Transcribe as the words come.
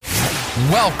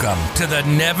Welcome to the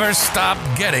Never Stop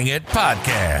Getting It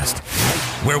podcast,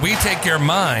 where we take your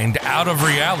mind out of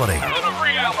reality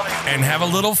and have a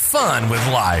little fun with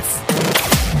life.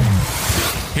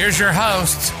 Here's your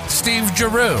hosts, Steve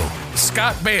Giroux,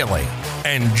 Scott Bailey,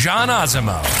 and John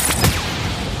Osimo.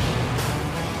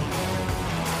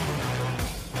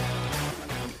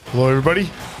 Hello, everybody.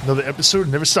 Another episode of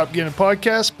Never Stop Getting It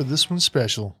podcast, but this one's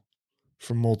special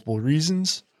for multiple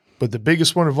reasons. But the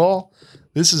biggest one of all,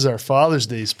 this is our Father's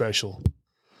Day special.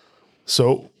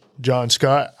 So, John,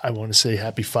 Scott, I want to say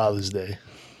Happy Father's Day.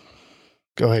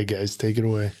 Go ahead, guys. Take it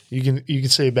away. You can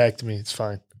say it back to me. It's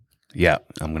fine. Yeah,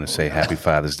 I'm going to say Happy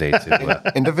Father's Day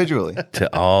to individually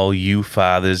to all you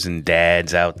fathers and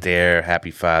dads out there.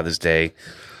 Happy Father's Day.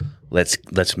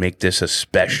 Let's make this a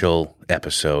special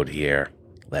episode here.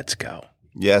 Let's go.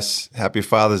 Yes, Happy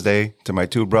Father's Day to my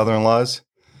two brother-in-laws.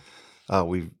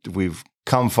 We've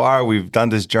come far. We've done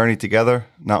this journey together,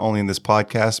 not only in this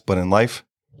podcast but in life.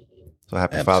 So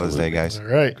Happy Absolutely. Father's Day, guys. All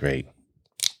right. Great.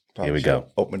 Probably Here we should go. have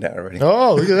opened that already.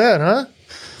 Oh, look at that, huh?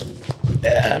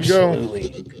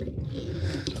 Absolutely.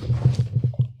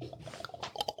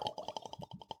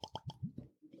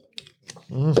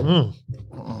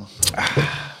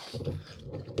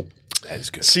 That is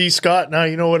good. See, Scott, now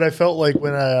you know what I felt like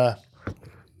when I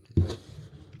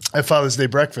at Father's Day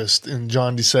breakfast and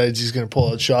John decides he's going to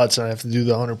pull out shots and I have to do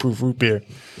the 100 proof root beer.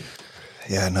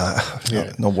 Yeah,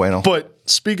 no bueno. But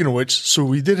speaking of which, so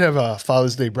we did have a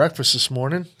Father's Day breakfast this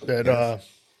morning that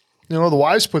the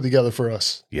wives put together for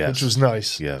us, which was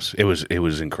nice. Yes, it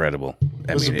was incredible.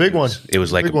 It was a big one. It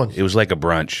was like Big one. It was like a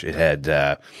brunch. It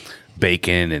had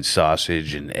bacon and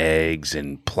sausage and eggs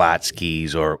and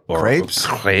Platskis or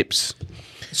crepes.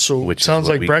 So Which is sounds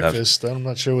what like we breakfast. I'm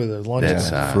not sure whether lunch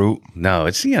That's is. Fruit. No,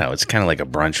 it's it's kind of like a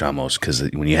brunch almost because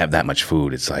when you have that much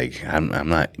food, it's like I'm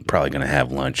not probably going to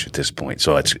have lunch at this point.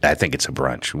 So I think it's a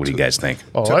brunch. What do you guys think?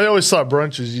 Oh, I always thought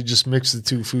brunches, you just mix the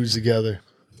two foods together.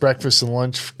 Breakfast and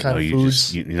lunch kind of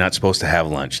foods. You're not supposed to have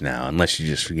lunch now unless you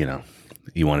just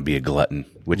you want to be a glutton,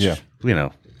 which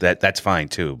that's fine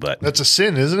too. But That's a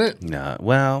sin, isn't it?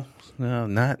 no,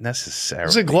 not necessarily.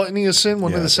 Is it gluttony a sin?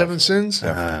 One of the seven sins?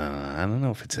 I don't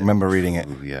know if it's I remember reading it.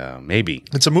 Yeah, maybe.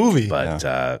 It's a movie. But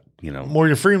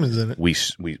Morgan Freeman's in it.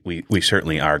 we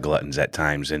certainly are gluttons at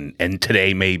times, and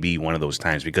today may be one of those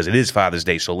times because it is Father's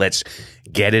Day. So let's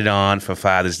get it on for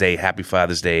Father's Day. Happy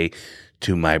Father's Day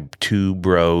to my two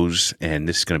bros, and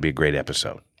this is going to be a great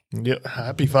episode. Yeah,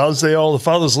 happy Father's Day, all the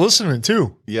fathers listening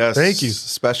too. Yes. Thank you.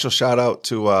 Special shout out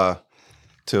to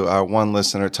our one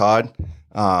listener, Todd.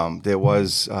 There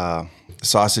was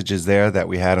sausages there that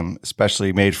we had them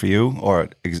especially made for you, or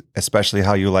especially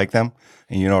how you like them.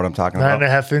 And you know what I'm talking 9.5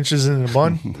 about. inches in the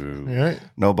bun. Right?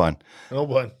 No bun. No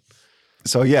bun.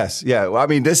 So yes, yeah. Well, I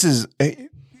mean, this is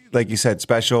like you said,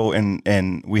 special,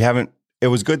 and we haven't. It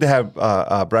was good to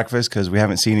have breakfast because we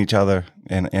haven't seen each other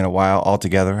in a while all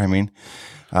together. I mean,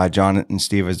 John and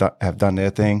Steve have done their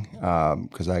thing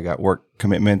because I got work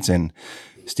commitments, and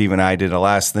Steve and I did a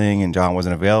last thing, and John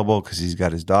wasn't available because he's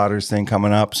got his daughter's thing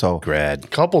coming up. So Grad.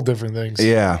 Couple different things.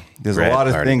 yeah, there's Grad a lot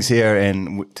of party. things here,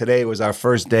 and today was our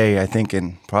first day, I think,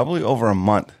 in probably over a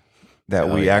month that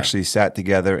we actually sat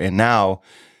together. And now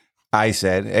I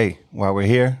said, hey, while we're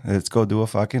here, let's go do a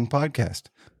fucking podcast.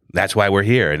 That's why we're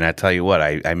here, and I tell you what,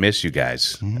 I miss you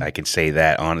guys. Mm-hmm. I can say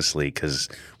that honestly because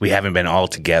we haven't been all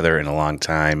together in a long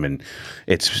time, and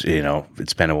it's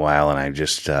been a while, and I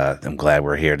just I'm glad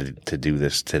we're here to do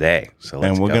this today. So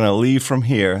let's And we're go. going to leave from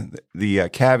here. The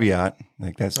caveat,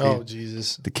 like that's Oh,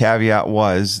 Jesus. the caveat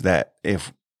was that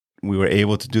if we were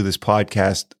able to do this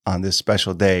podcast on this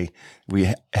special day,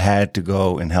 we had to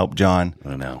go and help John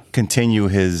I know. continue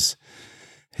his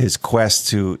quest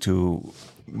to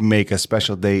make a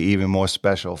special day even more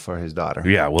special for his daughter.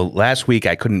 Yeah, well, last week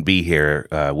I couldn't be here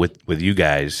with you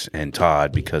guys and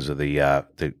Todd because of the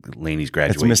Laney's It's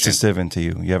graduation. Mr. Sivan to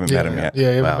you. You haven't met him yet. Yeah, you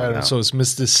haven't Well, met him. no. So it's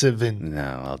Mr. Sivin.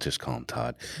 No, I'll just call him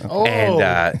Todd. Oh.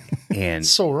 And It's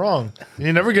so wrong.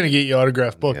 You're never going to get your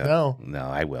autograph book now. no,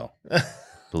 I will.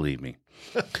 Believe me.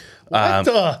 What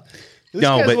the? This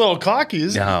no, guy's but- a little cocky,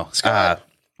 isn't No, he? Scott,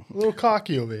 a little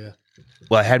cocky over here.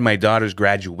 well, I had my daughter's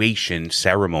graduation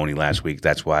ceremony last week.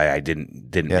 That's why I didn't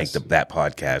Yes. make that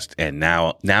podcast. And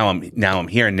now I'm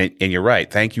here, and you're right.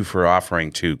 Thank you for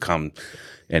offering to come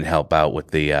and help out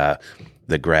with the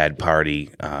grad party.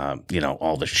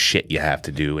 All the shit you have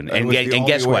to do, and It was the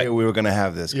guess only way what? we were going to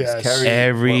have this. 'Cause Yes.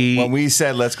 Carrie, when we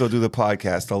said let's go do the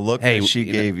podcast, the look Hey, that she you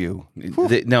know- gave you.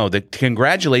 The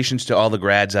congratulations to all the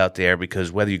grads out there,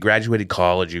 because whether you graduated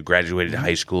college, you graduated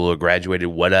high school, or graduated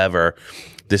whatever,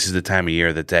 this is the time of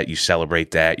year that you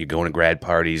celebrate that. You're going to grad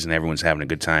parties and everyone's having a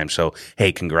good time. So,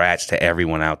 hey, congrats to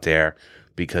everyone out there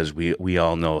because we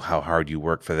all know how hard you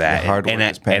work for that. The hard work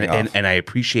is paying off. And I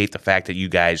appreciate the fact that you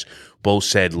guys both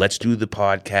said, let's do the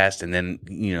podcast and then,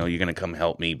 you're going to come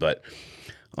help me. But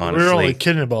honestly, We're only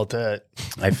kidding about that.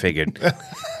 I figured.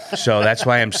 So that's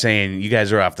why I'm saying you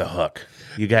guys are off the hook.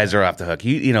 You guys are off the hook.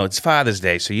 It's Father's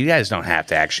Day, so you guys don't have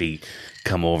to actually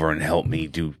come over and help me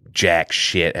do jack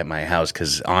shit at my house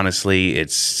because honestly,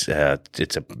 it's a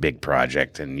big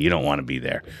project and you don't want to be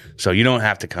there. So you don't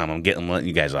have to come. I'm letting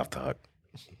you guys off the hook.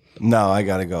 No, I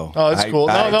gotta go. Oh, that's cool.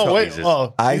 No, wait.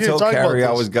 Oh, I we didn't told talk about Carrie I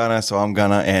this. was gonna, so I'm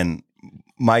gonna. And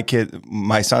my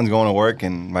son's going to work,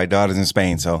 and my daughter's in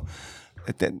Spain, so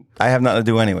I have nothing to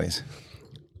do anyways.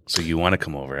 So you want to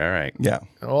come over? All right. Yeah.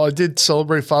 Oh, I did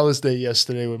celebrate Father's Day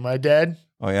yesterday with my dad.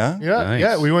 Oh yeah. Yeah, Nice.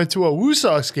 yeah. We went to a Woo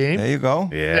Sox game. There you go.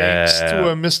 Yeah. Thanks to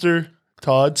Mr.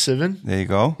 Todd Sivan. There you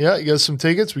go. Yeah, you got some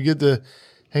tickets. We get to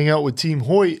hang out with Team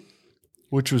Hoyt,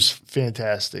 which was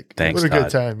fantastic. Thanks, What a Todd.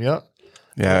 good time. Yeah.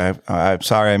 Yeah. I'm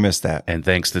sorry I missed that. And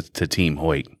thanks to Team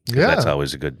Hoyt. 'Cause Yeah. That's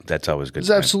always a good. That's always a good. It's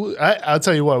time. absolutely. I'll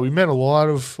tell you what. We met a lot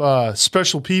of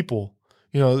special people.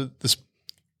 The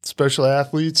special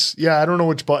athletes. Yeah, I don't know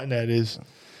which button that is.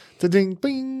 The ding,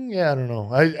 bing. Yeah, I don't know.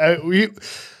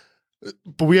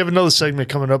 But we have another segment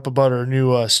coming up about our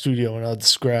new studio, and I'll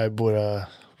describe what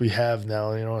we have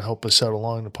now. Help us out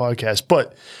along the podcast.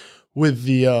 But with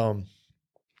the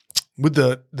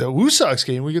Woo Sox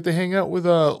game, we get to hang out with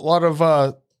a lot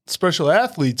of special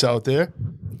athletes out there.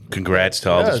 Congrats to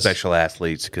all the Yes. special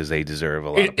athletes because they deserve a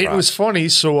lot of It props. was funny.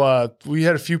 So we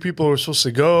had a few people who were supposed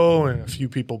to go, and a few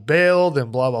people bailed,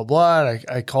 and blah blah blah. And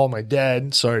I called my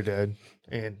dad. Sorry, Dad.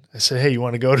 And I said, "Hey, you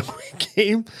want to go to a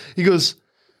game?" He goes,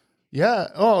 "Yeah."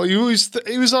 Oh, he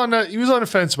was on the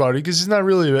fence about it because he's not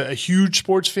really a huge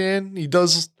sports fan. He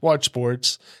does watch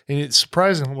sports, and it's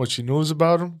surprising how much he knows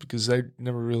about them because I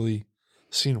never really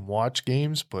seen him watch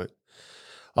games. But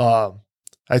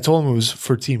I told him it was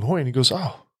for Team Hoyt, and he goes,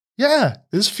 "Oh, yeah,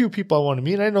 there's a few people I want to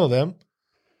meet. I know them."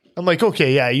 I'm like,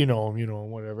 "Okay, yeah, you know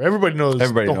them, whatever. Everybody knows the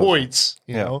knows Hoyts,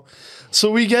 you Yeah. know."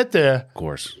 So we get there. Of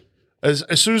course. As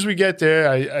soon as we get there,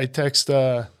 I text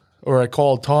or I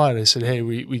called Todd. I said, "Hey,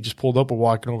 we just pulled up. We're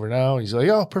walking over now." He's like,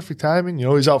 "Oh, perfect timing."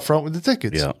 He's out front with the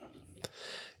tickets. Yeah.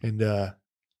 And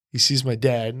he sees my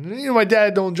dad. And, my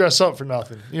dad don't dress up for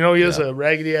nothing. He has a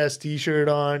raggedy ass T-shirt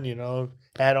on.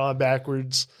 Hat on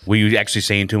backwards. Were you actually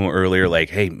saying to him earlier, like,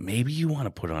 hey, maybe you want to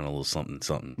put on a little something?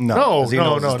 No, 'cause he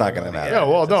knows no, it's not no, going to no. matter. Yeah,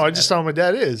 well, no, I just know how my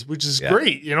dad is, which is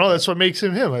great. That's what makes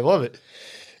him him. I love it.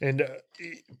 And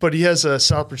but he has a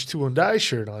Southbridge Tool and Die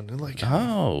shirt on. And like,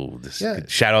 Oh, Yeah.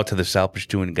 shout out to the Southbridge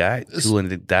Tool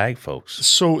and Die folks.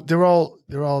 so they're all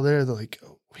there. They're like,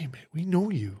 "Oh, wait a minute, we know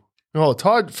you." No,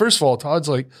 Todd. First of all, Todd's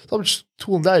like, "Southbridge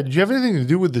Tool and Die. Did you have anything to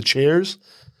do with the chairs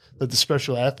that the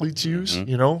special athletes use?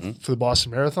 For the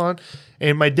Boston Marathon?"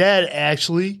 And my dad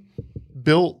actually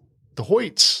built the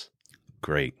Hoyts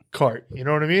Great. cart. You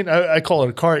know what I mean? I call it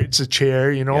a cart. It's a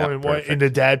chair. Yeah, perfect. And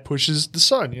the dad pushes the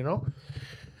son.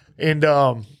 And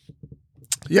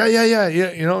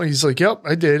yeah. He's like, "Yep,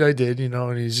 I did.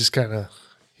 And he's just kind of,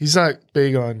 he's not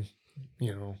big on,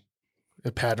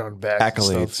 a pat on the back. and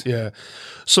Accolades. stuff. Yeah.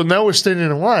 So now we're standing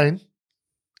in line,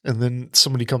 and then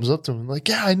somebody comes up to him and like,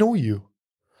 "Yeah, I know you."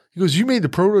 He goes, "You made the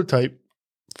prototype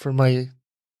for me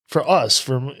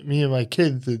and my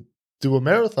kid to do a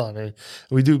marathon. And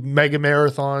we do mega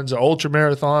marathons or ultra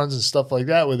marathons and stuff like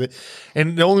that with it.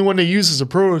 And the only one they use is a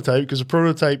prototype because a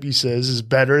prototype, he says, is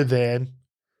better than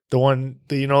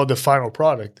the final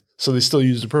product. So they still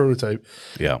use the prototype."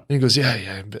 Yeah. And he goes,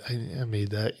 yeah, I made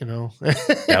that,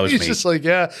 That was He's me. just like,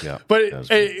 yeah. Yeah. But that was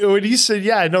me. when he said,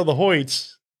 "Yeah, I know the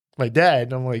Hoyts," my dad,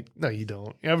 and I'm like, "No, you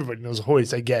don't. Everybody knows the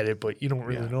Hoyts. I get it, but you don't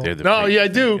really Yeah, know." they're the No, big yeah, I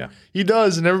thing, do. yeah. He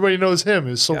does, and everybody knows him.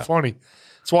 It's so Yeah. funny.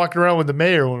 It's walking around with the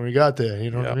mayor when we got there. You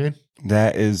know what I Yeah. mean?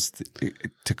 That is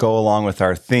to go along with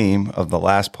our theme of the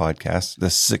last podcast, the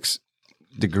 6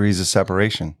 degrees of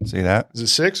separation. See that? Is it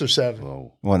 6 or 7?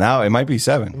 Whoa. Well, now it might be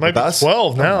 7. It might With be us?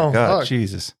 12 Oh now. my God, Fuck.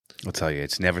 Jesus. I'll tell you,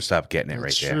 it's never stopped getting it right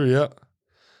That's there. true, yeah.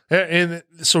 And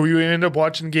so we ended up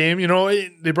watching the game.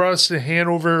 They brought us to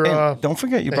Hanover. And don't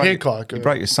forget you the brought Hancock, you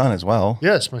brought your son as well.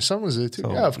 Yes, my son was there too.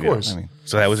 So, yeah, of course. I mean,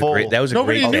 So that was Full- a great. That was a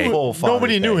Nobody great day. knew. Full Father's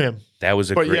Nobody knew Day. him. That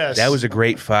was a But great. yes. That was a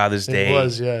great Father's Day. It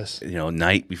was, yes.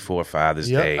 Night before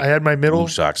Father's Yeah, Day. I had my middle Blue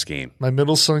Sox game. My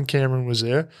middle son Cameron was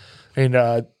there, and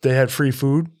they had free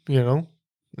food, and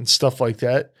stuff like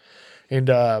that. And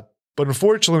but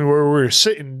unfortunately, where we were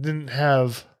sitting didn't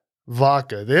have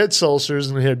vodka. They had seltzers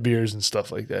and they had beers and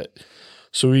stuff like that.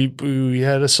 So we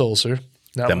had a seltzer,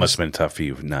 That must have been tough for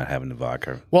you not having the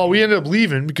vodka. Well, we ended up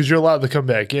leaving because you're allowed to come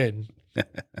back in. And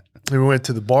we went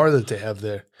to the bar that they have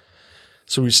there.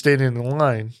 So we stayed in the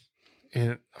line.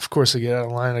 And of course, I get out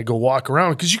of line. I go walk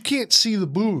around because you can't see the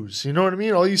booze. You know what I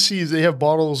mean? All you see is they have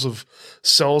bottles of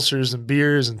seltzers and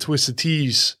beers and Twisted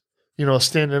Teas,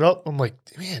 standing up. I'm like,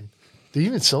 man, do you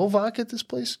even sell vodka at this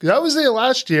place? Because I was there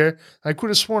last year. I could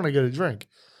have sworn I got a drink.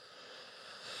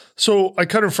 So I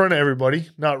cut in front of everybody,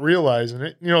 not realizing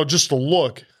it, just to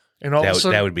look. And all of a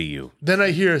sudden, that would be you. Then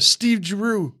I hear Steve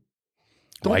Giroux.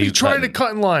 Don't Why be you trying cutting? to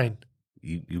cut in line.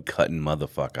 You cutting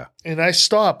motherfucker. And I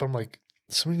stop. I'm like,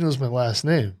 somebody knows my last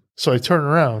name. So I turn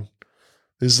around.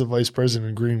 This is the vice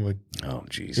president of Greenwood. Oh,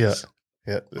 Jesus.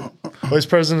 Yeah. Vice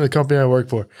president of the company I work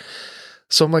for.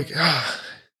 So I'm like,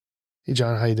 hey,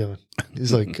 John, how you doing?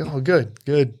 He's like, oh, good.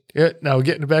 Yeah, now we're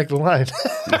getting back to the line.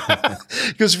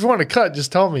 He goes, if you want to cut,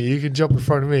 just tell me. You can jump in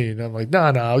front of me. And I'm like, no,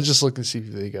 I was just looking to see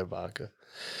if they got vodka.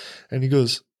 And he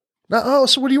goes, no,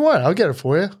 so what do you want? I'll get it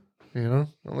for you. I'm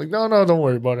like, no, don't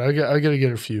worry about it. I got to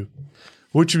get a few,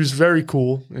 which was very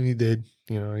cool. And he did.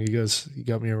 He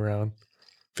got me around.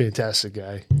 Fantastic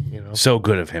guy. So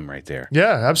good of him right there.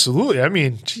 Yeah, absolutely. I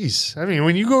mean, geez.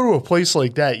 When you go to a place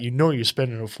like that, you're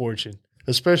spending a fortune,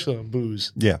 especially on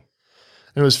booze. Yeah.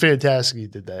 And it was fantastic he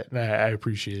did that, and I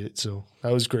appreciate it. So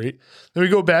that was great. Then we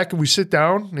go back and we sit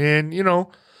down, and,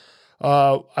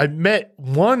 I met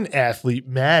one athlete,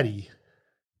 Maddie,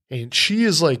 and she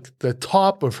is like the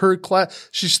top of her class.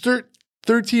 She's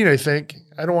 13, I think.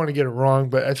 I don't want to get it wrong,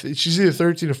 but she's either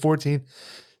 13 or 14.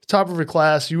 Top of her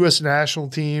class, U.S. national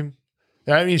team.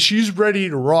 She's ready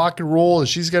to rock and roll, and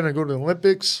she's going to go to the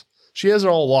Olympics. She has it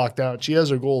all locked down. She has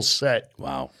her goals set.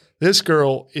 Wow. This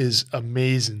girl is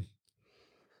amazing.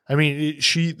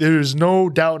 There's no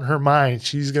doubt in her mind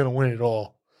she's going to win it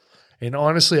all. And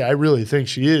honestly, I really think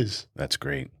she is. That's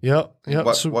great. Yep.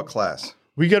 What class?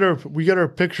 We got her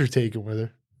picture taken with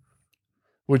her,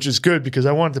 which is good because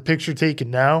I want the picture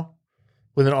taken now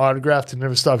with an autograph to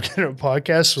Never Stop Getting a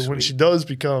Podcast. So when she does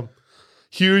become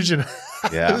huge and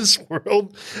out of this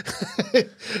world,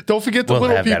 don't forget the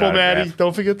little people, Maddie.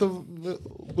 Don't forget the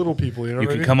little people. You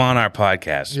can come on our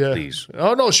podcast, please.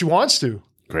 Oh, no, she wants to.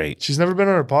 Great. She's never been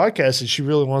on our podcast, and she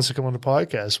really wants to come on the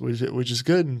podcast, which is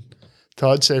good. And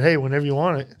Todd said, hey, whenever you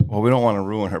want it. Well, we don't want to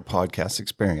ruin her podcast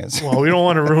experience. Well, we don't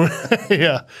want to ruin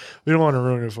we don't want to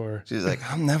ruin it for her. She's like,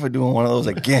 I'm never doing one of those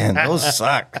again. Those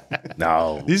suck.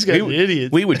 No. These guys are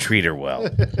idiots. We would treat her well,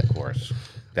 of course.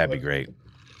 That'd be great.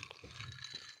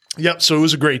 Yep, so it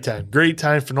was a great time. Great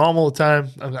time, phenomenal time.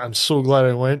 I'm so glad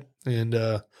I went. And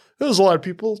there was a lot of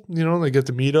people, they get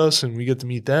to meet us, and we get to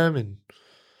meet them. And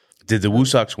did the Woo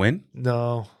Sox win?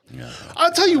 No.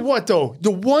 I'll tell you what, though.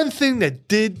 The one thing that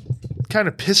did kind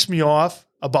of piss me off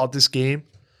about this game.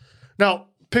 Now,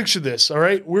 picture this, all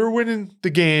right? We're winning the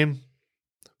game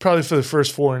probably for the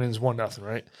first 4 innings, 1-0,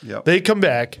 right? Yep. They come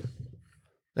back,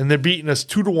 and they're beating us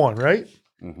 2-1, right?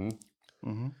 Mm-hmm.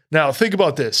 Mm-hmm. Now, think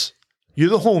about this. You're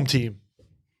the home team.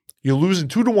 You're losing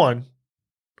 2-1.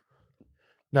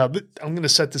 Now, I'm going to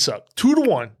set this up.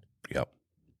 2-1. Yep.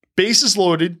 Bases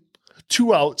loaded,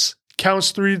 2 outs,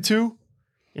 counts 3-2,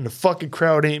 and the fucking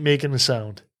crowd ain't making a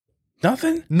sound.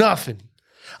 Nothing? Nothing.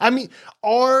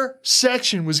 Our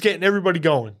section was getting everybody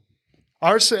going.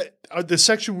 The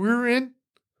section we were in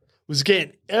was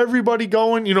getting everybody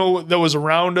going, that was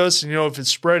around us. And, if it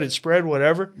spread,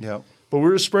 whatever. Yep. But we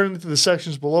were spreading it to the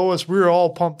sections below us. We were all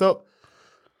pumped up.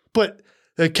 But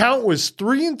the count was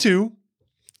 3-2,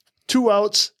 2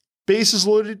 outs, bases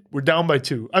loaded. We're down by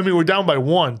 2. We're down by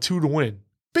 1, 2 to win.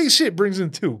 Base hit brings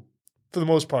in 2 for the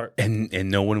most part. And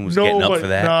no one was getting up for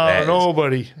that?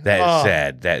 Nobody. That is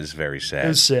sad. That is very sad. It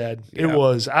was sad. Yeah. It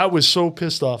was. I was so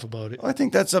pissed off about it. Well, I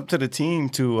think that's up to the team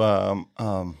to.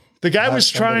 The guy was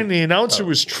trying. The announcer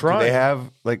was trying.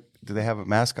 Do they have a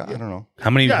mascot? I don't know.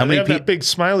 How many they have people? that big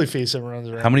smiley face that runs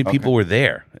around. How many people were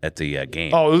there at the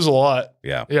game? Oh, it was a lot.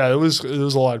 Yeah. Yeah, it was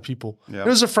a lot of people. Yeah. It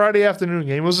was a Friday afternoon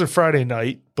game. It was a Friday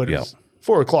night, but it was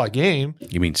 4:00 game.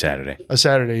 You mean Saturday? A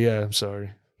Saturday, yeah. I'm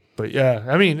sorry. But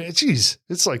yeah, geez,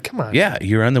 it's like, come on. Yeah,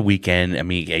 you're on the weekend.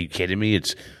 Are you kidding me?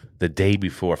 It's the day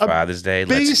before Father's Day.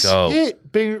 Let's go.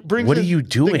 What are you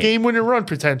doing? The game-winning run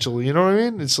potentially. You know what I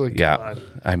mean? It's like, yeah.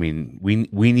 come on.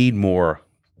 We need more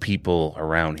people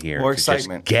around here. More to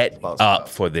excitement. Just get up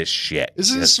for this shit.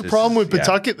 Isn't this the problem with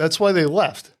Pawtucket? That's why they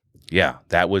left. Yeah,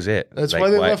 that was it. That's why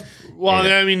they left. Well,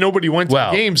 nobody went to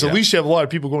the games. Yeah. At least you have a lot of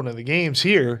people going to the games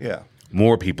here. Yeah.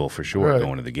 More people for sure Right.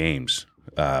 going to the games.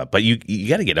 But you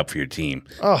got to get up for your team.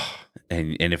 Oh,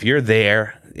 And if you're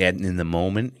there in the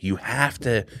moment, you have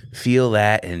to feel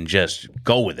that and just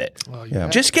go with it. Yeah.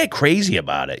 Just get crazy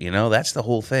about it. That's the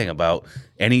whole thing about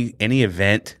any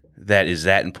event that is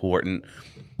that important.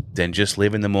 Then just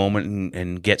live in the moment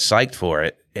and get psyched for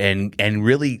it, and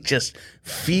really just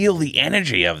feel the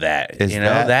energy of that.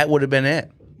 That would have been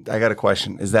it. I got a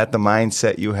question. Is that the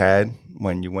mindset you had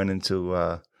when you went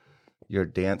into your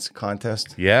dance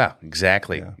contest? Yeah,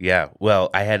 exactly. Yeah. Well,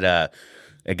 I had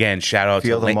again, shout out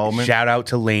Feel to the moment. Shout out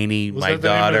to Lainey, was my that the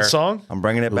name of daughter. the song? I'm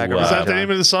bringing it back Who, around. Is that the John.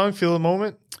 name of the song? Feel the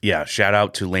moment. Yeah, shout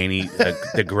out to Lainey,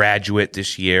 the graduate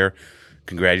this year.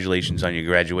 Congratulations on your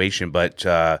graduation. But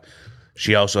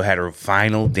she also had her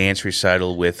final dance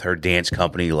recital with her dance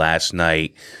company last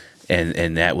night,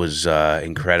 and that was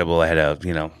incredible. I had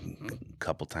a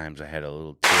couple times I had a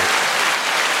little tear.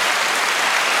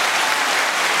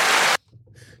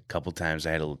 Couple times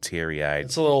I had a little teary-eyed.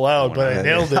 It's a little loud, but I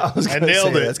nailed it. I was I gonna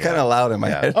nailed say, it. That's kind of loud in my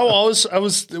head. Oh, I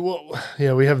was. Well,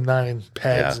 yeah, we have 9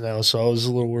 pads Yeah. now, so I was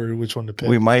a little worried which one to pick.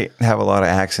 We might have a lot of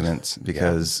accidents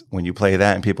because when you play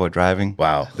that and people are driving,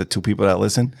 Wow. the 2 people that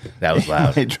listen, That was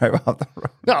loud. they drive off the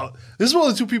road. No, this is one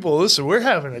of the 2 people. Listen, we're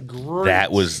having a great.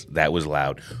 That was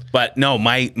loud. But no,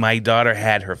 my daughter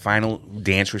had her final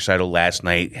dance recital last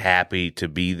night. Happy to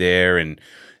be there and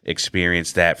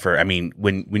experience that.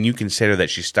 When you consider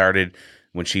that she started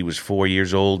when she was 4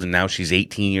 years old and now she's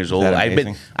 18 years old. that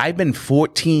amazing? I've been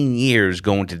 14 years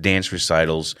going to dance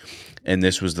recitals, and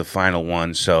this was the final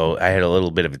one. So I had a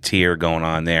little bit of a tear going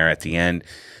on there at the end.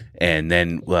 And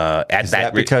then Is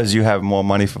that because you have more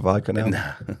money for vodka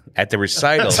now? at the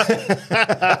recital,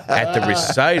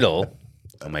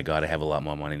 oh my God, I have a lot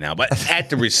more money now. But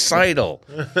at the recital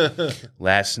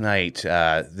last night,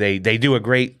 they do a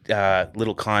great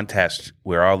little contest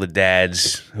where all the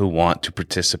dads who want to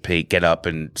participate get up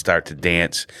and start to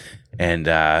dance. And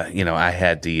I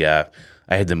had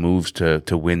the moves to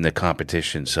win the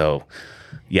competition. So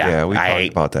Yeah, we talked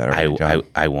about that already, John.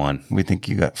 I won. We think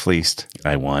you got fleeced.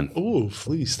 I won. Ooh,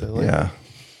 fleeced. I like Yeah.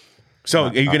 So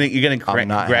are you gonna I'm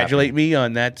not congratulate me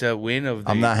on that win of the,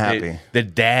 I'm not happy. the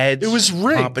dads it was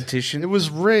rigged. competition? It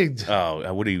was rigged.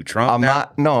 Oh, what are you, Trump?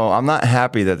 I'm not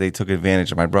happy that they took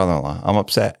advantage of my brother-in-law. I'm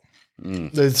upset.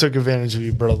 They took advantage of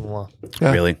your brother-in-law.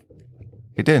 Yeah. Really?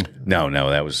 He did. No,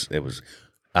 it was.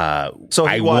 So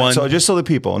I he won. won. So just so the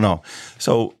people know,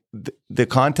 so the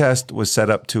contest was set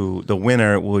up to the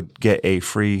winner would get a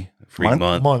free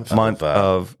Month.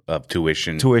 of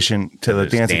tuition tuition to the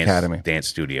dance academy. dance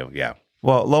studio. Yeah,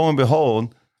 Well, lo and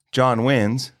behold, John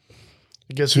wins.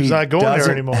 I guess who's not going there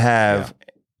doesn't anymore? Have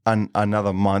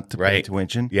another month to pay Right.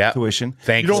 tuition. Yeah. Tuition.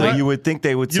 Thankfully. You don't So you would think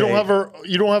they would you say,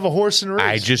 don't have a horse in the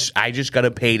race. I just got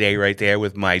a payday right there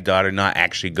with my daughter not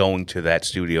actually going to that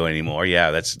studio anymore.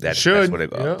 Yeah, that's should. what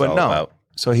it's Yeah. but all no. about.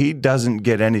 So he doesn't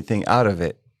get anything out of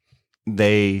it.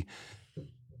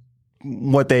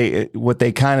 What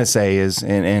they kind of say is,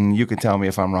 and you can tell me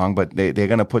if I'm wrong, but they're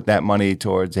going to put that money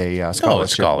towards a scholarship. Oh, a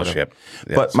scholarship.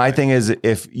 But That's my right. thing is,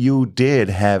 if you did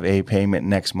have a payment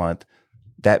next month,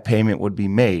 that payment would be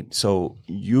made. So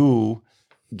you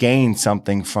gain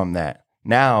something from that.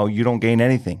 Now you don't gain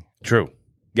anything. True.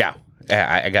 Yeah,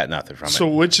 I got nothing from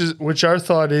So it. which our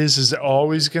thought is they're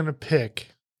always going to pick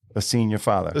A senior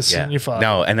father. the Yeah. senior father.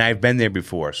 No, and I've been there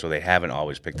before, so they haven't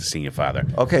always picked the senior father.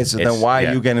 Okay, so It's- then why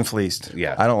yeah. are you getting fleeced?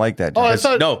 Yeah. I don't like that. Oh, John. I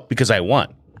thought. No, because I won.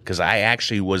 Because I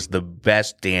actually was the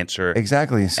best dancer.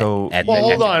 Exactly. So At Well, the-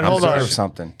 hold at the on, hold concert. on. Observe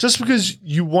something. Just because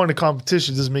you won a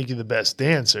competition doesn't make you the best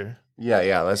dancer.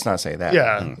 Yeah. Let's not say that.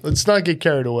 Yeah, let's not get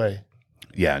carried away.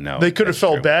 Yeah, no. They could have that's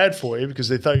felt true. bad for you because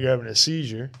they thought you were having a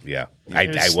seizure. Yeah, I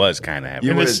was kind of happy.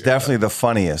 You And were it's- definitely the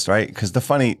funniest, right? Because the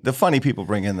funny people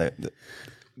bring in the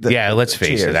Yeah, let's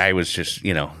face cheers. it. I was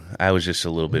just a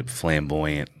little bit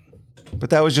flamboyant. But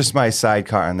that was just my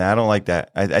sidecar on that. I don't like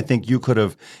that. I think you could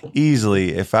have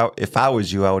easily, if I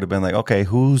was you, I would have been like, okay,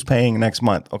 who's paying next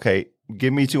month? Okay,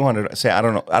 give me $200. Say I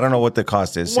don't know what the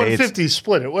cost is. Say it's $150,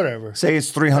 split it, whatever.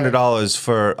 $300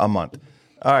 for a month.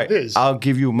 All right, It is. I'll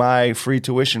give you my free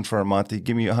tuition for a month. You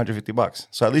give me $150.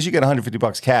 So at least you get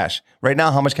 $150 cash. Right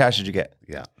now, how much cash did you get?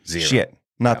 Yeah, zero. Shit,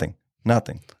 nothing.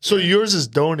 So yours is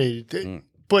donated,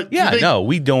 but do Yeah, they- no,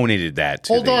 we donated that.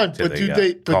 To Hold the, on, to but the, do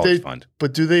they? But college they? fund.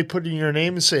 But do they put in your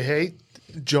name and say, "Hey,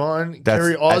 John That's-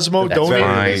 Kerry Osmo that's very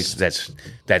donated"? nice.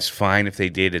 That's fine if they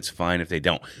did. It's fine if they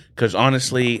don't. Because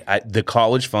honestly, the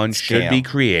college fund should Scam. be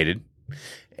created,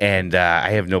 and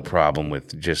I have no problem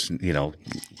with just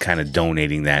kind of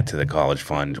donating that to the college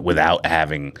fund without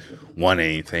having won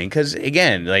anything. Because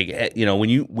again, like when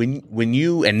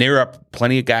you and there are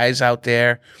plenty of guys out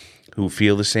there who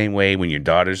feel the same way when your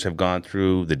daughters have gone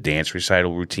through the dance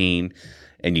recital routine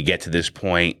and you get to this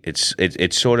point.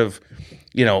 It's sort of,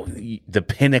 the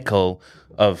pinnacle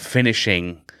of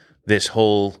finishing this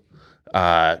whole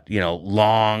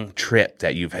long trip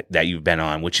that you've been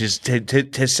on, which is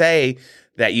to say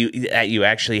that you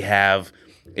actually have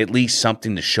at least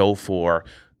something to show for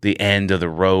the end of the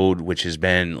road, which has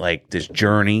been like this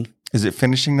journey. Is it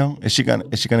finishing though? Is she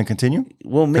gonna continue?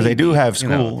 Well, maybe because they do have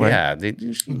school, right? Yeah,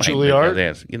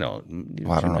 Juilliard.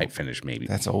 She might finish maybe.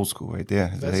 That's old school right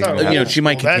there. She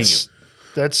might continue.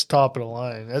 That's top of the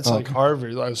line. That's like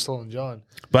Harvard. I was telling John.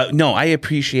 But no, I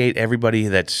appreciate everybody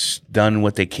that's done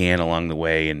what they can along the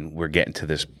way, and we're getting to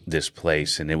this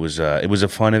place. And it was a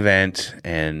fun event,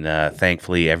 and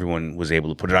thankfully everyone was able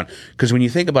to put it on. Because when you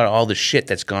think about all the shit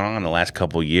that's gone on in the last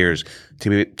couple of years,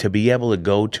 to be able to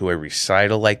go to a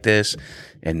recital like this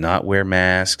and not wear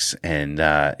masks and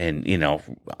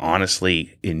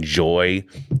honestly enjoy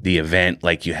the event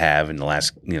like you have in the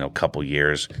last couple of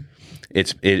years.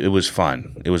 It was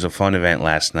fun. It was a fun event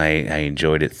last night. I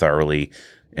enjoyed it thoroughly,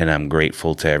 and I'm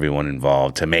grateful to everyone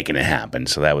involved to making it happen.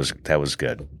 So that was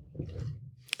good.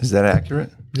 Is that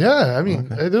accurate? Yeah, I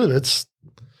mean, I do. That's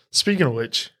speaking of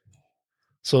which.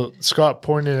 So Scott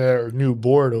pointed at our new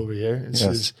board over here and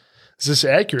says, "Is this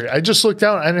accurate?" I just looked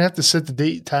down. I didn't have to set the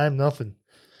date, time, nothing.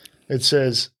 It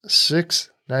says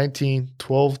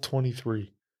 6/19/12/23.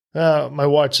 My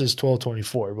watch says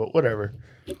 12/24, but whatever.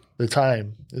 The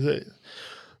time is it.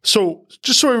 So,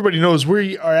 just so everybody knows,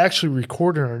 we are actually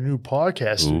recording our new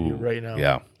podcast studio right now.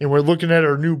 Yeah. And we're looking at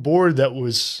our new board that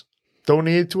was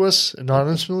donated to us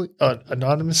anonymously.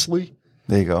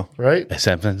 There you go. Right?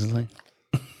 Essentially.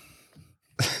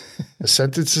 What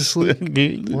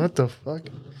the fuck?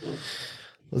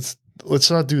 Let's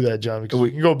not do that, John, because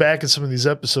we can go back in some of these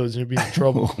episodes and you'll be in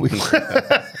trouble. We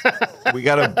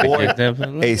got a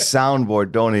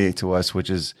soundboard donated to us, which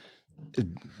is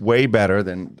way better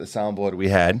than the soundboard we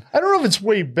had. I don't know if it's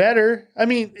way better. I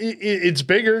mean, it's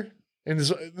bigger and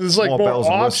there's like more bells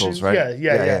and options. whistles, right?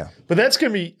 Yeah. But that's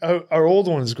gonna be our old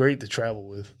one is great to travel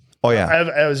with. Oh yeah,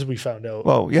 as we found out.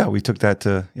 Well, yeah, we took that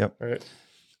to right.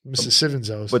 Mr. Sivens'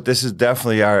 house. But this is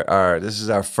definitely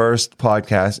our first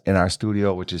podcast in our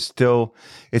studio, which is still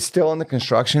under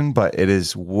construction, but it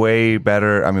is way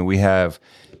better. I mean, we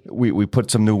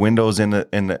put some new windows in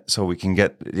the so we can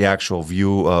get the actual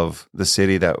view of the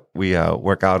city that we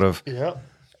work out of. Yeah.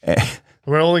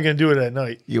 We're only going to do it at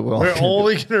night. You will. We're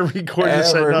only going to record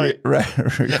this at night.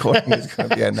 Recording is going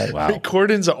to be at night. Wow.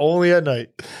 Recordings are only at night.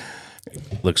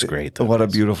 Looks great though. What a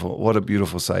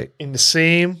beautiful sight. And the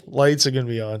same lights are going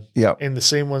to be on. Yeah. And the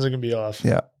same ones are going to be off.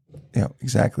 Yeah. Yeah,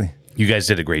 exactly. You guys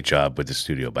did a great job with the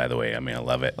studio, by the way. I mean, I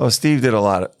love it. Oh, Steve did a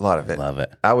lot of it. Love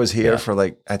it. I was here for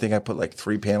I think I put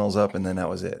 3 panels up, and then that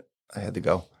was it. I had to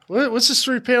go. What's this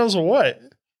 3 panels of what?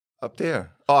 Up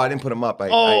there. Oh, I didn't put them up.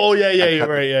 Yeah,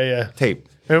 right, yeah. Tape.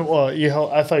 Well,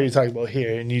 I thought you were talking about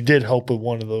here, and you did help with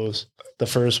one of those, the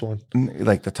first one.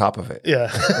 Like the top of it.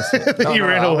 Yeah. You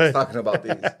ran away. I was talking about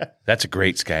these. That's a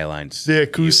great skyline. The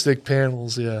acoustic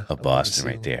panels, yeah. Of Boston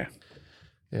right there.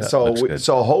 Yeah.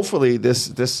 So hopefully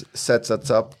this sets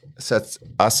us up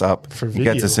for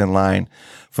video. Gets us in line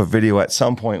for video. At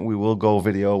some point we will go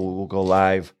video. We will go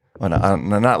live. Oh,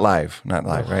 no, not live, right?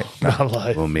 Not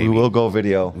live. Well, maybe we will go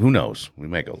video. Who knows? We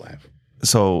might go live.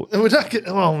 So we're not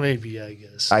getting, well, maybe I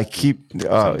guess I keep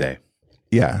someday.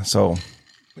 Yeah. So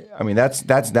I mean that's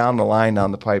down the line,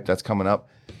 down the pipe. That's coming up.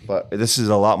 But this is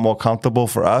a lot more comfortable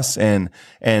for us, and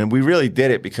we really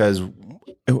did it because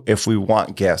if we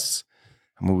want guests.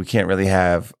 I mean, we can't really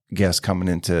have guests coming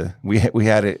into. We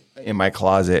had it in my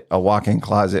closet, a walk-in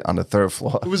closet on the 3rd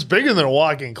floor. It was bigger than a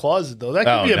walk-in closet, though. That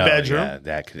could be a bedroom. Yeah,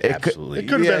 that could absolutely. It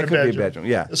could have been a bedroom.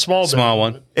 Yeah, a small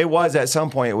one. It was at some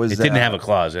point. It didn't have a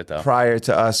closet though. Prior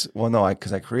to us, well, no,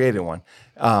 because I created one.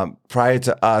 Prior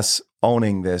to us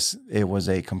owning this, it was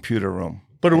a computer room.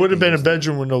 But it would have been a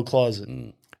bedroom with no closet.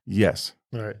 Yes.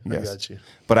 All right, yes. I got you.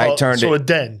 But I turned a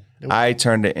den. I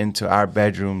turned it into our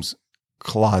bedroom's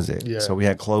closet. Yeah. So we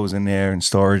had clothes in there and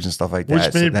storage and stuff like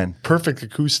that. Which made perfect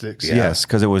acoustics. Yeah. Yes,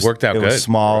 because it was worked out. It was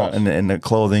small and the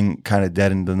clothing kind of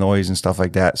deadened the noise and stuff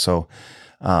like that. So,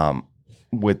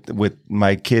 with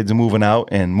my kids moving out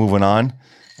and moving on,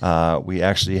 we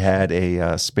actually had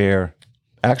a spare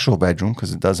actual bedroom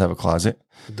because it does have a closet.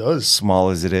 It does, small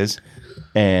as it is,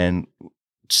 and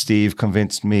Steve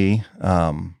convinced me,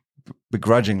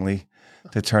 begrudgingly,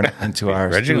 to turn it into our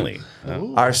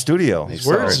studio. These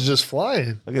words are just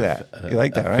flying. Look at that. You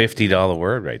like that, right? $50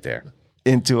 word right there.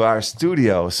 Into our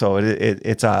studio. So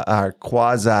it's our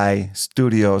quasi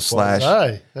studio /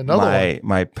 another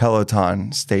my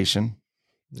Peloton station.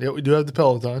 Yeah, we do have the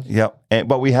Peloton. Yep.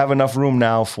 But we have enough room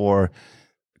now for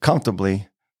comfortably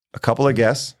a couple of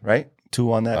guests, right?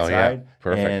 2 on that Oh, yeah. side.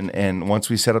 Perfect. And once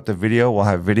we set up the video, we'll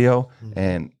have video.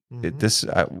 And we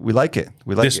like it.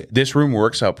 We like it. This room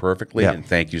works out perfectly, Yeah. and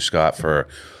thank you, Scott, for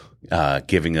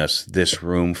giving us this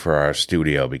room for our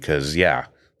studio because,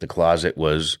 the closet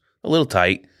was a little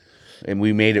tight, and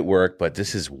we made it work, but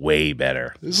this is way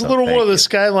better. There's So a little thank more of the you.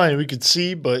 skyline we could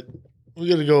see, but we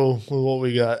got to go with what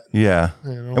we got. Yeah.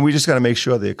 You know? And we just got to make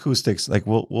sure the acoustics, like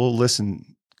we'll listen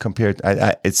compared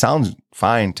to, it sounds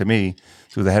fine to me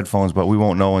through the headphones, but we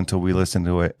won't know until we listen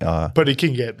to it. But it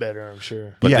can get better, I'm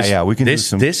sure. But we can do This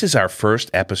some. this is our first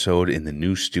episode in the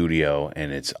new studio,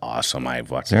 and it's awesome.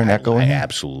 Is there an echo in I here?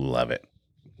 absolutely love it.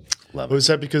 Love it. Was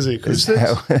that because of the acoustics?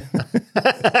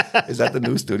 Is that the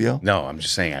new studio? No, I'm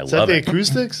just saying I Is that love the it.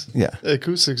 acoustics? Yeah. The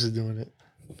acoustics are doing it.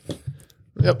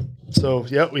 Yep. So,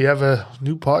 we have a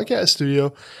new podcast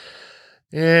studio.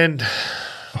 And,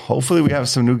 Hopefully we have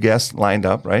some new guests lined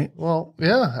up, right? well,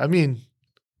 yeah, I mean,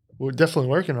 we're definitely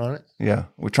working on it. Yeah,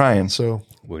 we're trying. So,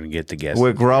 We're gonna get the guests.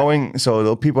 We're growing. So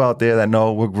the people out there that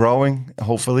know we're growing,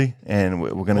 hopefully, and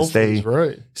we're going to hopefully it's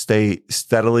right. stay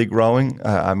steadily growing.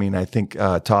 I think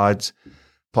Todd's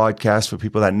podcast, for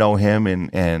people that know him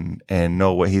and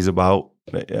know what he's about.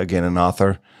 Again, an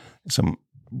author, some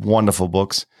wonderful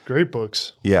books. Great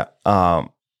books. Yeah.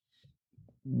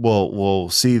 We'll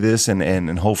see this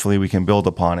and hopefully we can build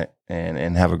upon it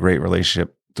and have a great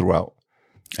relationship throughout.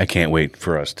 I can't wait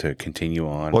for us to continue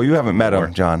on. Well, you haven't met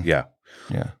him, John. Yeah.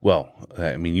 Yeah. Well,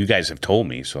 I mean, you guys have told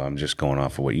me, so I'm just going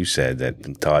off of what you said.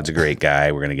 That Todd's a great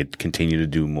guy. We're going to continue to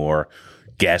do more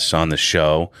guests on the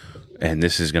show, and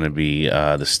this is going to be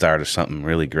the start of something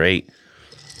really great.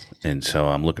 And so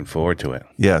I'm looking forward to it.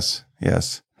 Yes.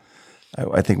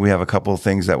 I think we have a couple of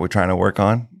things that we're trying to work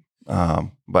on.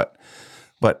 But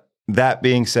that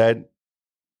being said,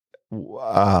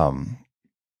 the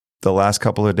last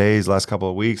couple of days, last couple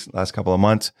of weeks, last couple of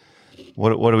months,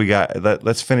 what do we got?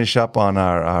 Let's finish up on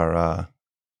our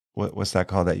what's that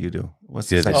called that you do? What's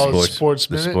the Yeah, second? Sports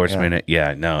the Minute? Sports Yeah. Minute.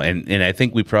 Yeah, no, and I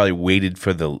think we probably waited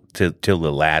for till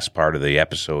the last part of the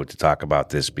episode to talk about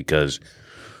this because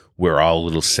we're all a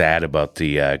little sad about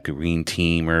the Green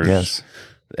Teamers. Yes.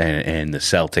 And the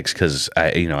Celtics, because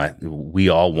we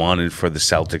all wanted for the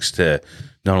Celtics to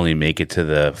not only make it to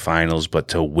the finals but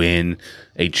to win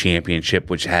a championship,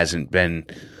 which hasn't been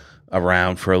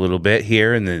around for a little bit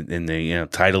here. And the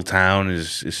title town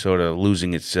is sort of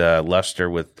losing its luster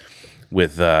with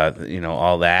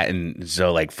all that, and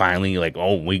so like finally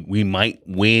we might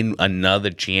win another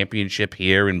championship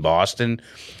here in Boston,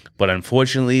 but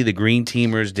unfortunately the Green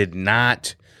Teamers did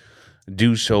not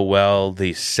do so well.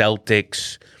 The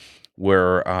Celtics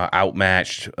were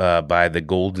outmatched by the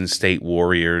Golden State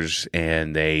Warriors,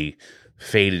 and they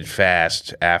faded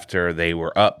fast after they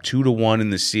were up 2-1 in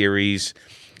the series,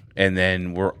 and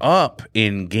then were up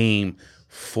in Game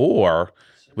 4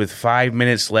 with 5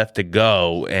 minutes left to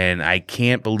go. And I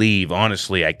cannot believe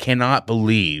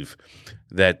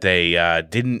that they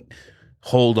didn't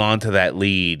hold on to that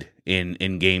lead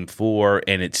in Game 4.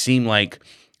 And it seemed like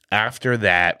after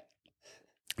that,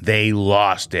 they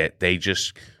lost it. They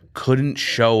just couldn't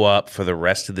show up for the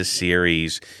rest of the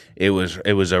series. It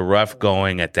was a rough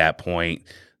going at that point.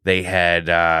 They had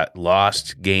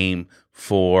lost Game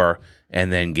 4,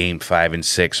 and then Game 5 and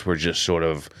 6 were just sort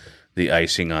of the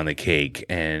icing on the cake.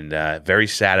 And very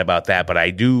sad about that. But I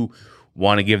do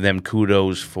want to give them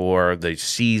kudos for the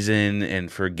season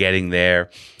and for getting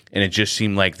there. And it just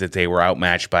seemed like that they were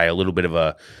outmatched by a little bit of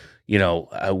a,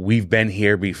 we've been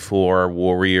here before,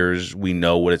 Warriors. We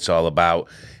know what it's all about.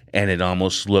 And it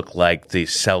almost looked like the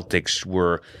Celtics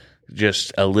were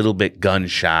just a little bit gun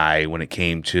shy when it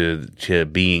came to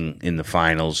being in the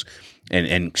finals,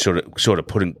 and sort of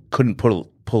couldn't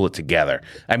pull it together.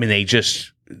 I mean, they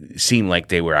just seemed like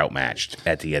they were outmatched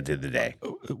at the end of the day.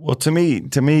 Well, to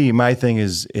me, my thing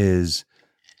is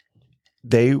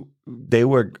they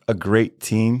were a great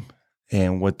team,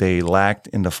 and what they lacked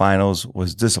in the finals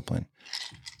was discipline.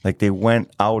 Like they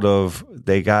went out of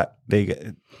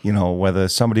whether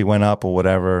somebody went up or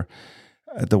whatever,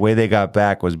 the way they got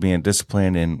back was being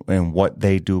disciplined in what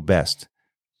they do best,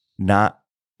 not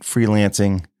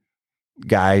freelancing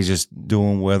guys just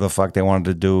doing where the fuck they wanted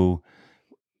to do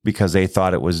because they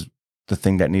thought it was the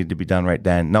thing that needed to be done right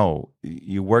then. No,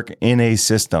 you work in a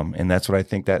system, and that's what I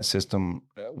think that system,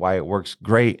 why it works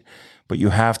great. But you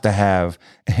have to have,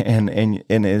 and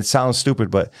it sounds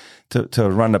stupid, but to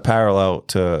run the parallel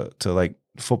to like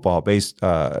football based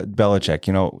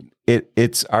Belichick,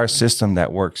 it's our system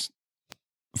that works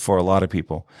for a lot of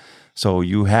people. So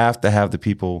you have to have the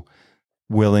people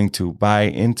willing to buy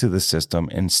into the system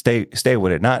and stay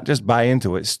with it, not just buy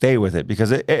into it, stay with it,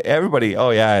 because everybody, oh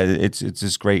yeah, it's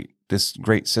this great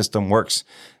system works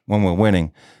when we're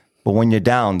winning, but when you're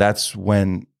down, that's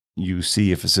when you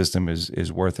see if a system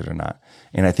is worth it or not.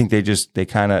 And I think they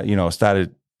kind of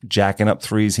started jacking up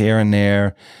threes here and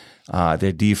there.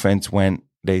 Their defense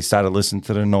they started listening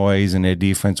to the noise, and their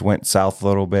defense went south a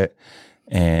little bit,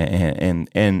 and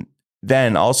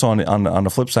then also on the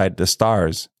flip side, the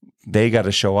Stars, they got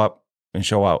to show up and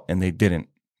show out, and they didn't.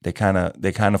 They kind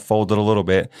of folded a little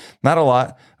bit, not a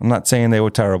lot. I'm not saying they were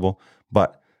terrible,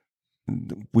 but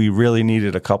we really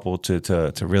needed a couple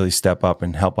to really step up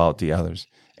and help out the others,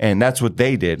 and that's what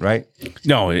they did, right?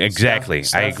 No, exactly.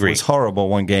 Steph I agree. It was horrible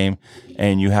one game,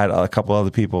 and you had a couple other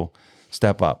people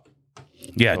step up.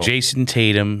 Yeah, Jason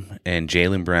Tatum and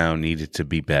Jaylen Brown needed to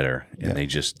be better, and they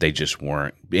just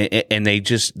weren't. And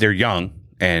they're young,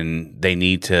 and they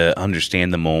need to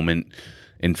understand the moment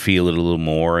and feel it a little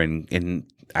more. And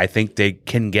I think they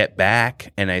can get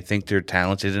back, and I think they're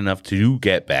talented enough to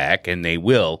get back, and they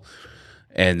will.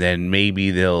 And then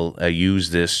maybe they'll use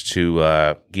this to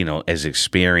as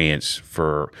experience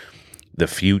for the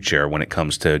future when it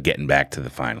comes to getting back to the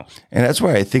finals. And that's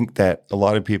why I think that a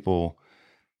lot of people,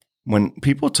 when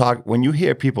you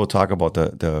hear people talk about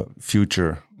the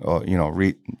future, or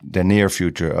the near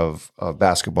future of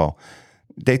basketball,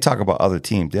 they talk about other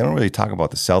teams. They don't really talk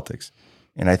about the Celtics.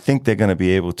 And I think they're going to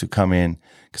be able to come in,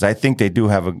 because I think they do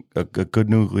have a good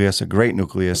nucleus, a great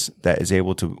nucleus that is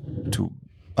able to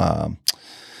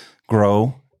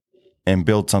grow and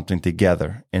build something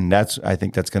together. And I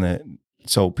think that's going to.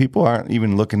 So people aren't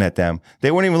even looking at them. They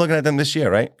weren't even looking at them this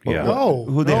year, right? Yeah.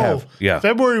 No, they have? Yeah.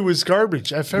 February was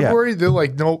garbage. At February, they're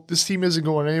like, nope, this team isn't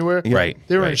going anywhere. Right.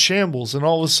 They were in right. shambles, and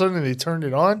all of a sudden they turned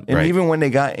it on. And even when they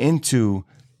got into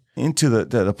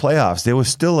the playoffs, there was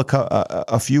still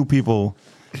a few people,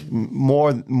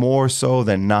 more so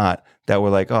than not, that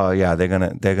were like, oh yeah, they're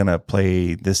gonna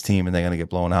play this team and they're gonna get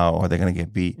blown out, or they're gonna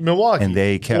get beat. Milwaukee, and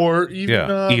they kept, or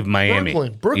even Miami,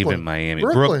 Brooklyn. even Miami,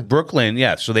 Brooklyn.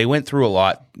 Yeah, so they went through a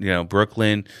lot.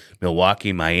 Brooklyn,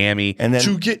 Milwaukee, Miami, and then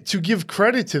to give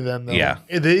credit to them, though, yeah,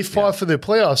 they fought for their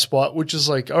playoff spot, which is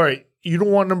like, all right, you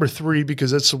don't want number 3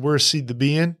 because that's the worst seed to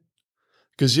be in.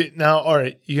 Because now, all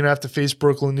right, you're gonna have to face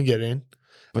Brooklyn to get in.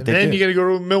 But then you got to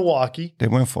go to Milwaukee. They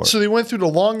went for it. So they went through the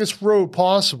longest road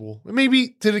possible.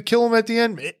 Maybe did it kill them at the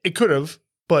end? It could have,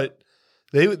 but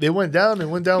they went down. They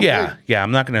went down. Yeah, big. yeah.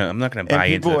 I'm not gonna buy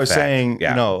into people the are fact, saying,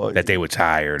 that they were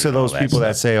tired. To those people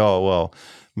that say, "Oh, well,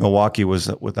 Milwaukee was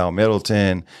without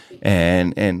Middleton,"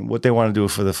 and what they want to do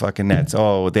for the fucking Nets.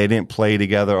 Oh, they didn't play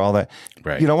together. All that.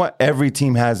 Right. You know what? Every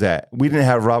team has that. We didn't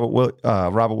have Robert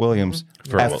Williams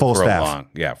at full staff.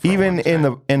 Even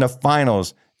in the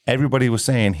finals. Everybody was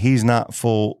saying he's not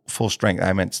full strength.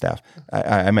 I meant staff.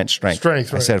 I meant strength.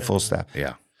 I said full staff.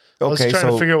 Yeah. I was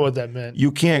trying to figure out what that meant.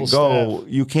 You can't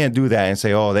you can't do that and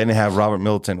say, oh, they didn't have Robert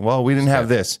Middleton. Well, we didn't have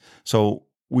this. So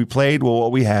we played with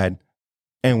what we had,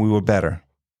 and we were better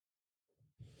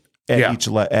at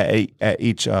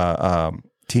each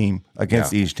team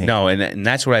against each team. No, and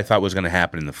that's what I thought was going to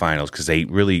happen in the finals, because they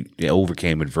really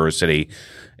overcame adversity,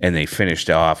 and they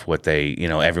finished off what they,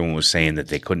 everyone was saying that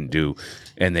they couldn't do,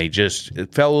 and they just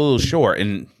fell a little short,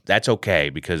 and that's okay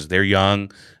because they're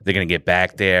young. They're going to get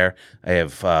back there. I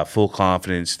have full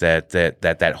confidence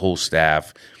that whole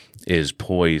staff is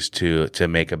poised to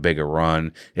make a bigger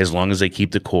run as long as they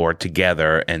keep the core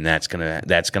together, and I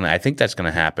think that's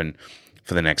gonna happen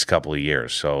for the next couple of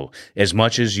years. So as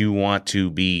much as you want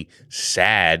to be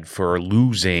sad for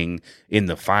losing in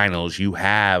the finals, you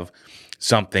have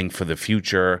something for the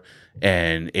future,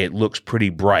 and it looks pretty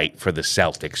bright for the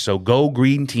Celtics. So go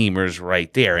Green Teamers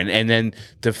right there. And then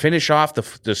to finish off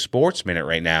the sports minute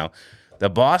right now, the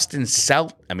Boston Red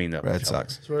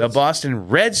Sox. The Boston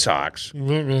Red Sox.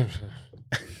 The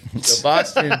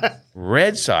Boston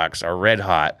Red Sox are red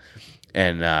hot,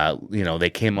 and they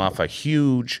came off a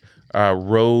huge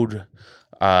road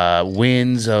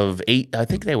wins of 8. I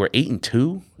think they were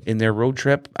 8-2 in their road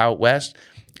trip out west,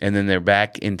 and then they're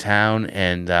back in town.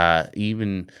 And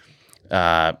even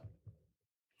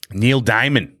Neil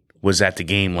Diamond was at the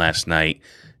game last night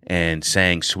and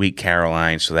sang "Sweet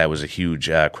Caroline," so that was a huge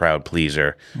crowd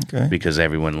pleaser because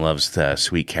everyone loves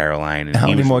Sweet Caroline. And how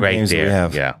many more games do we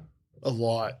have? Yeah, a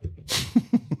lot,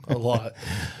 a lot.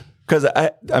 Because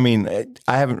I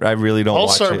really don't.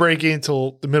 All-Star break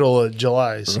until the middle of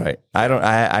July. So. Right.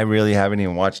 I really haven't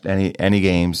even watched any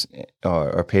games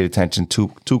or paid attention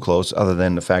too close, other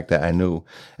than the fact that I knew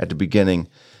at the beginning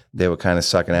they were kind of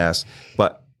sucking ass.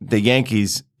 But the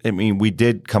Yankees, we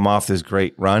did come off this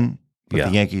great run, but Yeah.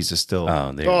 the Yankees are still.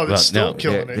 they're still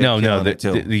killing it. No, killing the, it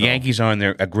too, the, the so. Yankees are on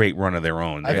a great run of their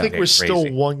own. I think we're still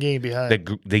one game behind.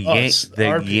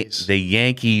 Our pace. The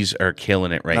Yankees are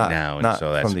killing it right now, and not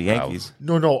so that's from the a problem. Yankees.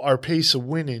 No, our pace of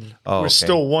winning. Oh, we're okay.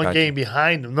 still one Gotcha. game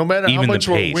behind them. No matter Even how much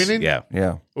the pace, we're winning,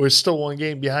 yeah. we're still one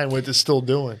game behind what they're still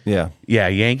doing. Yeah. Yeah,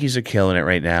 Yankees are killing it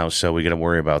right now, so we got to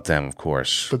worry about them, of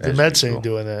course. But the as Mets usual. ain't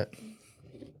doing that.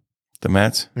 The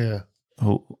Mets. Yeah,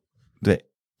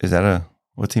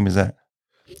 What team is that?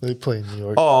 they play in New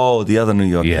York. Oh, the other New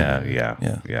York. Yeah,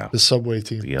 team. yeah. The Subway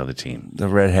team. The other team. The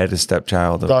redheaded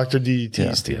stepchild. Of, Dr.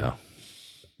 DDT's team. Yeah.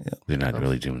 They're not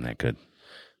really doing that good.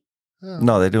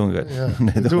 no, they're doing good. Yeah,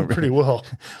 they're doing pretty well.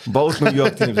 Both New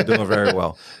York teams are doing very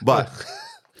well. But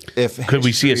if Could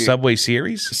we see a history- Subway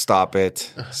series? Stop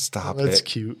it. Stop That's it.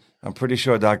 cute. I'm pretty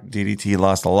sure Dr. DDT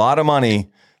lost a lot of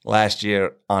money last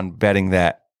year on betting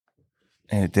that,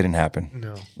 and it didn't happen.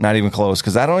 No, Not even close.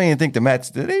 Because I don't even think the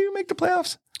Mets did they even make the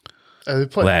playoffs? they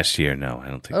play. Last year, no, I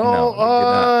don't think. Oh, No, they did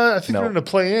not. I think No. they're in the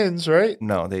play-ins, right?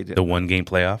 No, they did. The one game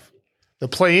playoff? The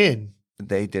play-in.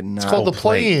 They did not. called the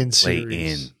play-in Play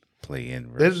series. in.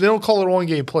 They don't call it a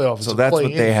one-game playoff. It's So a that's what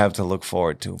play-in. they have to look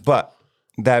forward to. But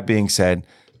that being said,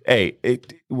 hey,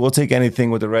 we'll take anything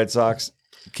with the Red Sox.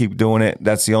 Keep doing it.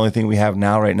 That's the only thing we have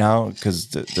right now, because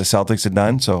the Celtics are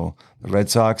done. So the Red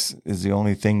Sox is the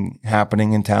only thing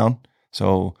happening in town.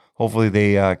 So hopefully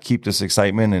they keep this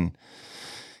excitement and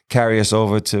carry us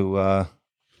over to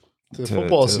The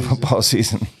football season. football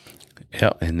season.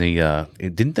 Yeah, and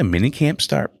didn't the mini camp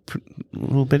start a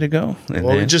little bit ago? And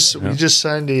Well, then- we just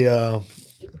signed the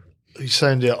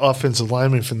offensive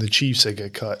lineman from the Chiefs that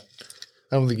got cut.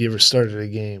 I don't think he ever started a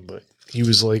game, but he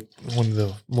was like one of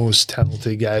the most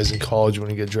talented guys in college when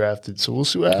he got drafted. So we'll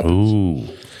see what happens.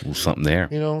 Ooh, something there.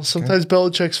 You know, sometimes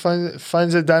Belichick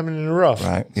finds that diamond in the rough.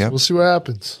 Right, So yep. we'll see what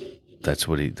happens. That's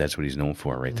what he's known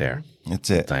for right there. That's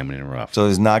it. Diamond in the rough. So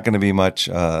there's not going to be much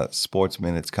sports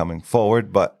minutes coming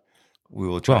forward, but we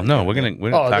will try. Well, no, we're gonna Oh,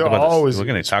 talk they're about always we're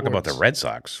gonna in talk about the sports. Red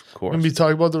Sox, of We're course. going to be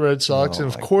talking about the Red Sox. Oh,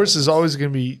 and, of my course, there's always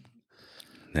going to be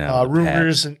Now, the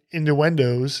rumors Pats. and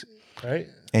innuendos, right?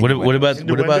 What about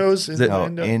Innuendos? the, No,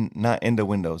 Innuendo? not in the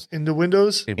windows. In the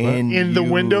windows? what? In the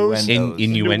windows?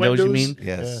 innuendos? You mean?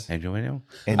 Yes. Innuendo?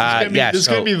 And- There's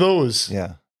so going to be those.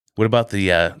 Yeah. what about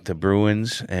the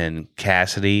Bruins and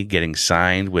Cassidy getting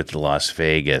signed with Las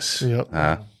Vegas? Yep.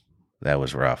 That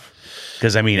was rough.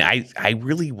 Because I mean, I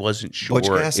really wasn't sure Butch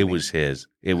Cassidy? it was his.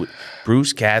 It was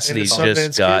Bruce Cassidy And the just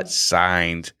Sundance got Kid?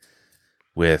 signed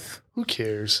with Who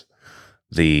cares?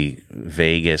 the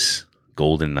Vegas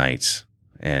Golden Knights.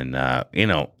 And I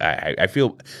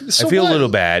feel So I feel what? a little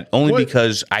bad only What?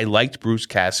 because I liked Bruce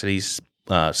Cassidy's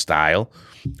style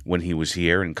when he was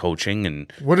here and coaching,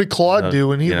 and What did Claude do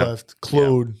when he you know, left?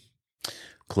 Claude.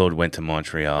 Claude went to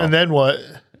Montreal. And then what?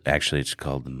 Actually, it's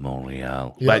called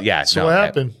Montreal. But yeah, So no, what that-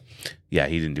 happened? yeah,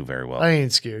 he didn't do very well. I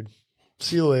ain't scared.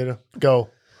 See you later. Go.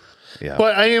 yeah,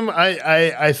 But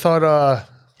I thought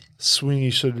Sweeney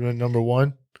should have been number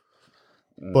one.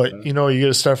 But you got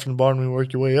to start from the bottom and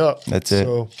work your way up. That's it.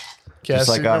 So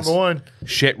Cassidy like us. number one.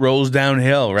 shit rolls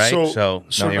downhill, right? So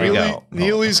there we go.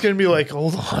 Neely's gonna be like,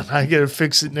 hold on, I gotta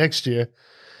fix it next year.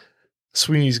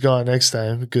 Sweeney's gone next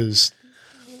time because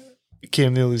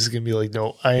Cam Neely's gonna be like,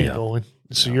 no, I ain't Yeah. going.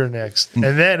 So you're next. And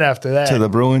then after that, To the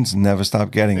Bruins, never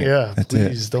stop getting it. yeah, That's it.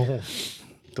 please don't.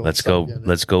 Let's stop go. getting it.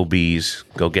 Let's go, bees.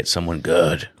 Go get someone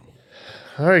good.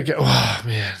 All right, oh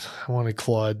man, I wanted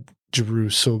Claude Giroux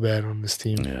so bad on this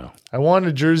team. Yeah. I want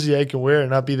a jersey I can wear and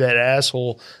not be that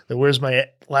asshole that wears my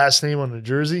last name on the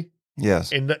jersey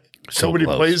Yes. and So nobody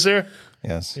close. plays there.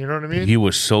 Yes. You know what I mean? You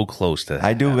were so close to that.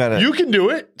 I do gotta. You can do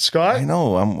it, Scott. I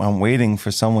know. I'm waiting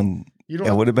for someone. You don't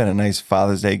It would have been a nice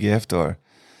Father's Day gift, or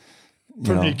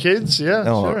from your kids, yeah,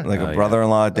 no, sure. like Oh, a yeah.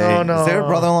 brother-in-law day. Oh, no. Is there a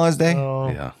brother-in-law's day? Oh.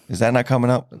 Yeah. Is that not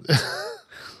coming up?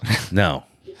 No.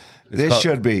 There called-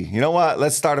 should be. You know what?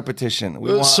 Let's start a petition.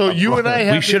 We want So a you and I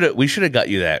have We should have got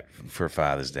you that for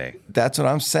Father's Day. That's what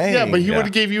I'm saying. yeah, but he Yeah. would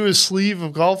have gave you a sleeve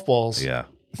of golf balls. Yeah.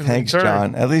 Thanks,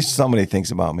 return. John. At least somebody thinks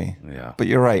about me. Yeah. But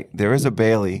you're right. There is a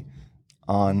Bailey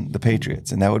on the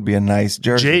Patriots, and that would be a nice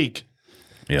jersey Jake.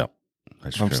 Yeah.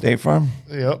 That's from true. State Farm.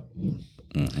 Yep.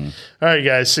 Mm-hmm. All right,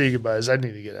 guys. Say goodbyes. I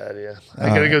need to get out of here. I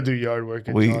gotta go do yard work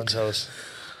at we- John's house.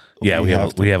 Yeah, We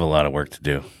have we have a lot of work to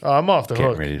do. Oh, I'm off the Get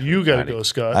hook. ready for You gotta Friday. go,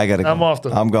 Scott. I gotta go. I'm off the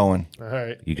hook. I'm going. All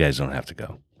right. You guys don't have to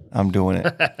go. I'm doing it.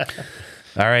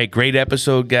 All right, great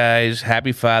episode, guys.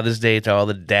 Happy Father's Day to all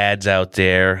the dads out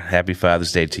there. Happy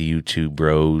Father's Day to you two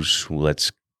bros.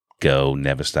 Let's go.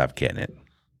 Never stop getting it.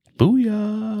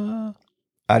 Booyah.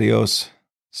 Adios.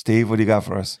 Steve, what do you got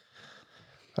for us?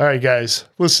 All right, guys.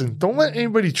 Listen, don't let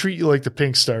anybody treat you like the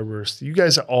pink starburst. You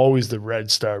guys are always the red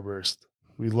starburst.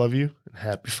 We love you, and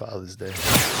happy Father's Day.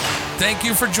 Thank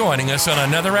you for joining us on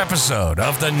another episode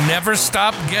of the Never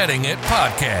Stop Getting It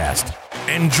podcast.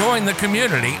 And join the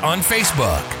community on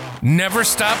Facebook, Never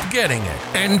Stop Getting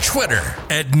It, and Twitter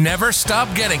at Never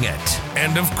Stop Getting It.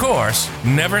 And of course,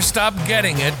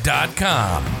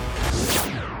 NeverStopGettingIt.com.